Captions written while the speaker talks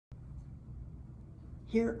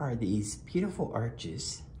here are these beautiful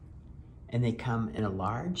arches, and they come in a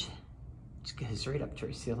large, which goes right up to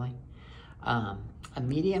our ceiling, a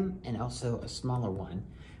medium, and also a smaller one.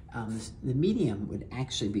 The medium would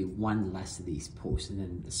actually be one less of these posts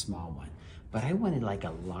than the small one, but I wanted like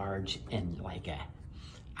a large and like a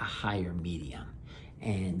higher medium.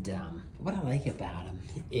 And what I like about them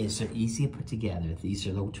is they're easy to put together. These are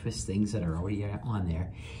little twist things that are already on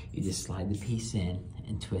there. You just slide the piece in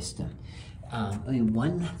and twist them. I mean,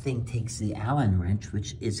 one thing takes the Allen wrench,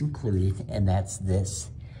 which is included, and that's this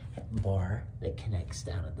bar that connects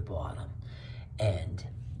down at the bottom. And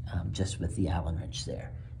just with the Allen wrench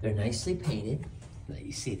there. They're nicely painted,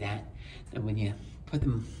 you see that. And when you put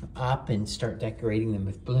them up and start decorating them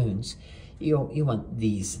with balloons, you want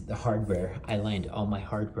these, the hardware. I lined all my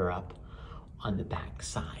hardware up on the back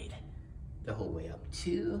side, the whole way up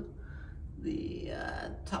to the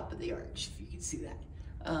top of the arch, if you can see that.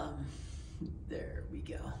 There we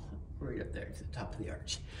go, right up there to the top of the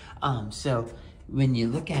arch. So when you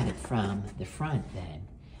look at it from the front then,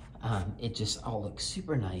 it just all looks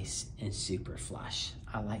super nice and super flush.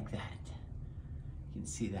 I like that. You can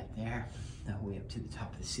see that there, the whole way up to the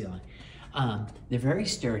top of the ceiling. They're very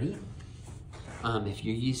sturdy. If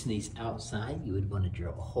you're using these outside, you would want to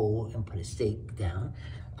drill a hole and put a stake down.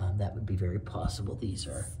 That would be very possible. These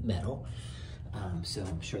are metal, so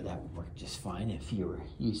I'm sure that would work just fine if you were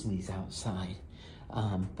using these outside.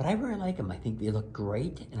 But I really like them. I think they look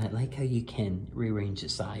great, and I like how you can rearrange the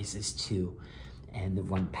sizes too. And the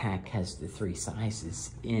one pack has the 3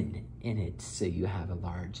 sizes in it, so you have a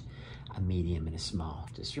large, a medium, and a small.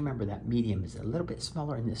 Just remember that medium is a little bit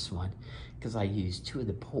smaller in this one because I used 2 of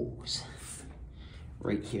the poles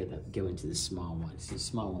right here that go into the small one. So the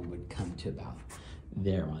small one would come to about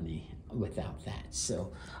there on the, without that.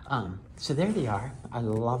 So, so there they are. I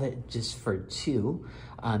love it just for 2.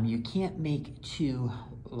 You can't make 2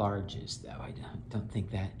 larges though. I don't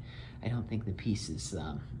think the pieces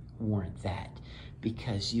warrant that,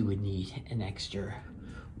 because you would need an extra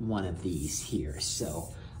one of these here.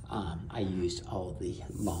 So I used all the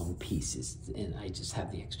long pieces, and I just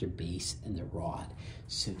have the extra base and the rod.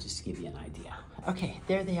 So just to give you an idea. Okay,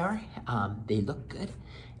 there they are. They look good,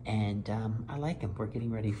 and I like them. We're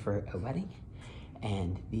getting ready for a wedding,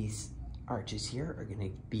 and these arches here are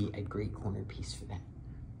gonna be a great corner piece for that.